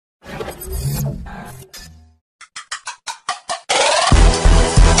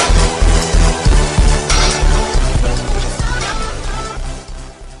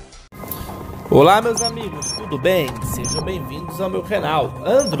Olá meus amigos, tudo bem? Sejam bem-vindos ao meu canal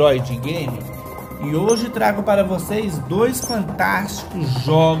Android Games. E hoje trago para vocês dois fantásticos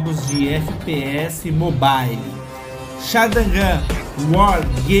jogos de FPS mobile: Shadowgun War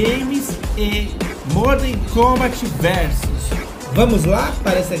Games e Modo Versus. Vamos lá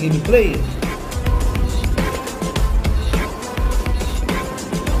para essa gameplay?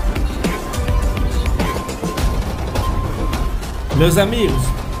 Meus amigos,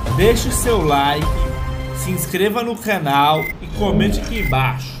 deixe o seu like, se inscreva no canal e comente aqui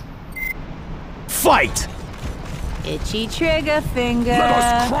embaixo. Fight! Itchy trigger finger.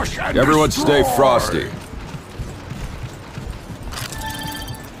 Everyone stay frosty.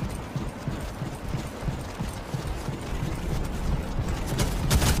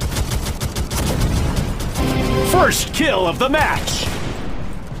 First kill of the match!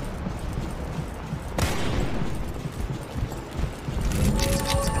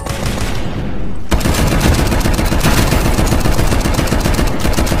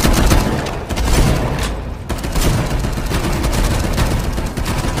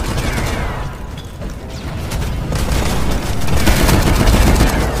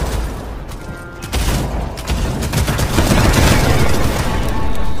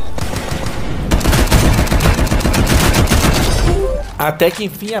 Até que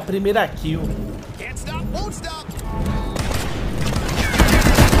enfim a primeira kill.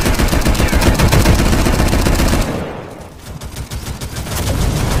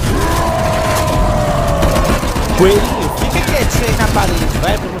 Coelhinho, fica quietinho aí na parede,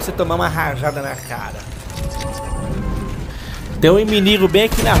 vai, pra você tomar uma rajada na cara. Tem um inimigo bem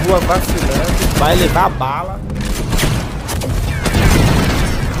aqui na rua vacilando, vai levar bala.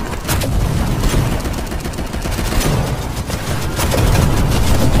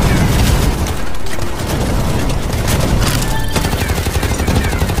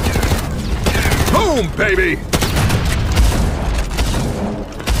 Baby!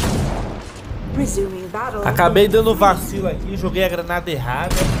 Acabei dando vacilo aqui, joguei a granada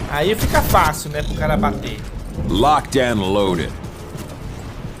errada. Aí fica fácil, né, pro cara bater. Locked and loaded.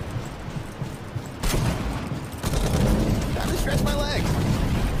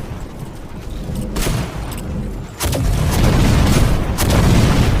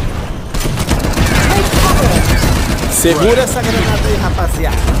 Segura essa granada aí,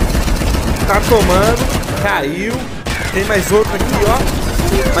 rapaziada. Tá tomando, caiu. Tem mais outro aqui,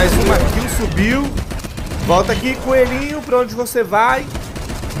 ó. Mais uma kill, subiu. Volta aqui, coelhinho, pra onde você vai.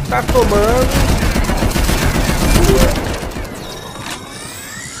 Tá tomando.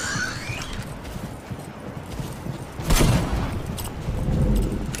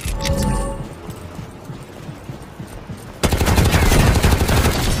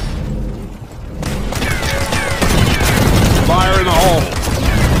 Fire in the hole.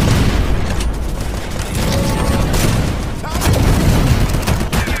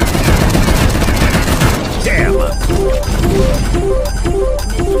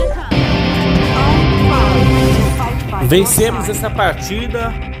 Vencemos essa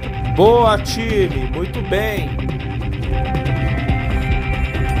partida. Boa, time, muito bem.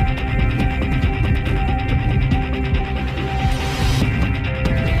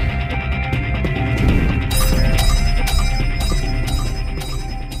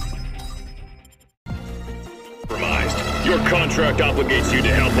 Your contract obligates you to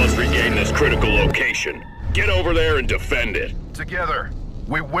help us regain this critical location. Get over there and defend it. Together,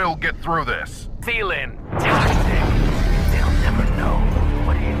 we will get through this. Feeling toxic. They'll never know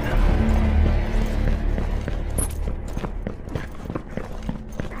what hit them.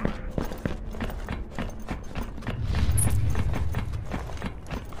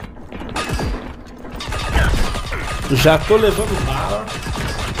 Já tô levando bala.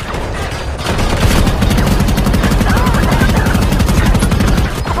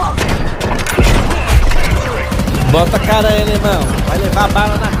 Bota a cara aí, irmão. Vai levar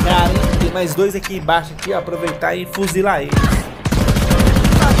bala na cara, hein? Tem mais dois aqui embaixo, aqui, ó. Aproveitar e fuzilar eles.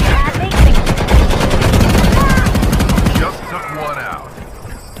 Just took one out.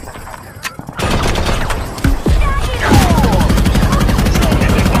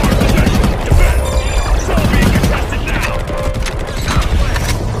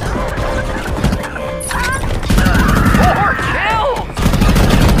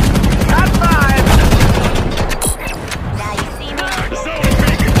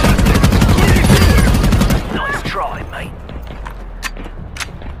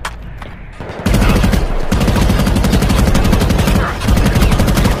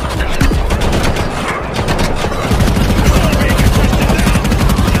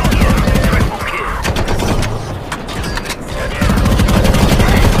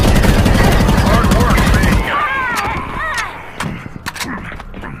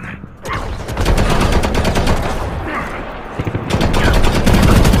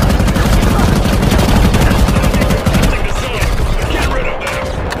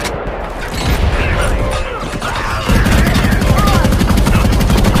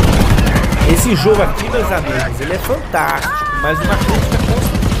 Esse jogo aqui, meus amigos, ele é fantástico, mas uma crítica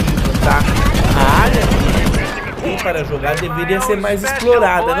construtiva, tá? A área que tem para jogar deveria ser mais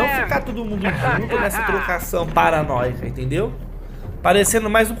explorada, não ficar todo mundo junto nessa trocação paranoica, entendeu? Parecendo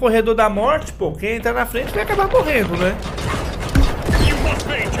mais um corredor da morte, pô, quem entrar na frente vai acabar morrendo, né?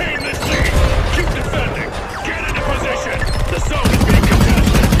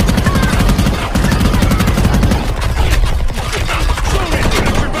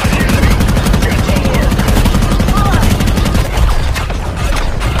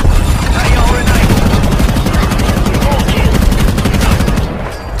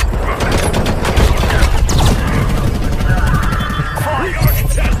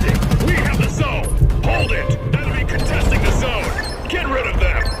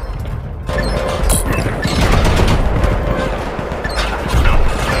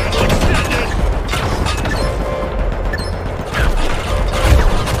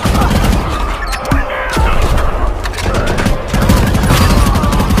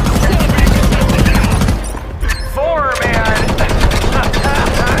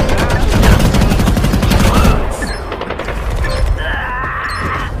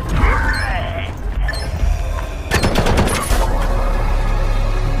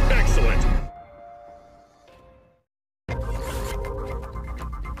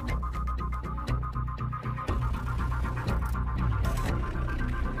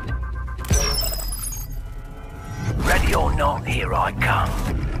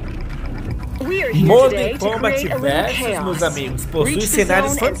 Modo em Combat Versus, meus amigos, possui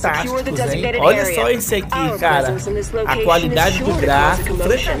cenários fantásticos, hein? Olha só esse aqui, cara. A qualidade do gráfico,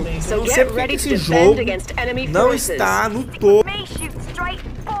 francamente, eu não sei porque esse jogo não está no topo.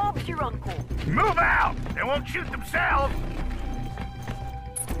 Move out! They won't shoot themselves!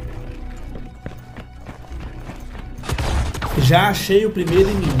 Já achei o primeiro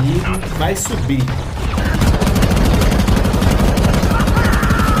inimigo, vai subir.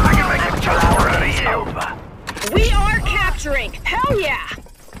 We are capturing. Hell yeah!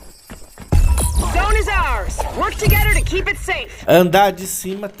 Zone is ours. Work together to keep it safe. Andar de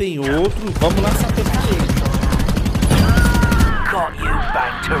cima tem outro. Vamos lá sapecar ele. Got you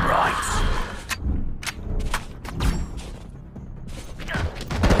back to rights.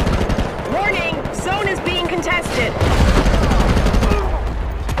 Warning, zone is being contested.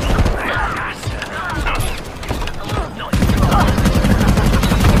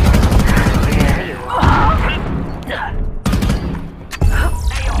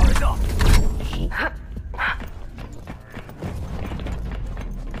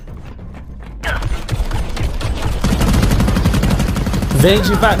 Vem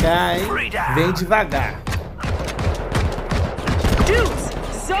devagar, hein? Vem devagar. Dudes,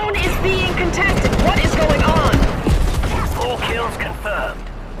 zone is being contested. What is going on? 4 kills confirmed.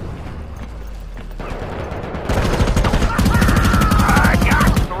 I got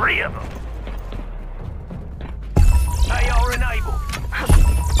 3 of them. AR enabled.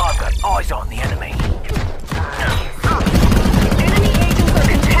 I've got eyes on the enemy. Enemy agents are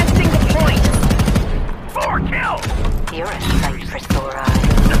contesting the point. 4 kills. You're a sight for sore eyes.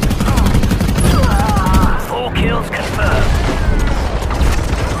 4 kills confirmed.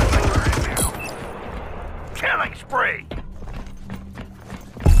 Killing spree.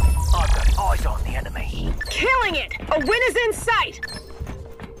 I've got eyes on the enemy. Killing it! A win is in sight!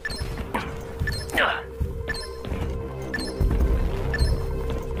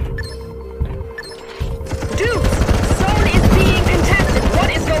 Dudes, zone is being contested. What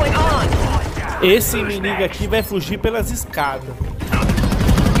is going on? Esse inimigo aqui vai fugir pelas escadas.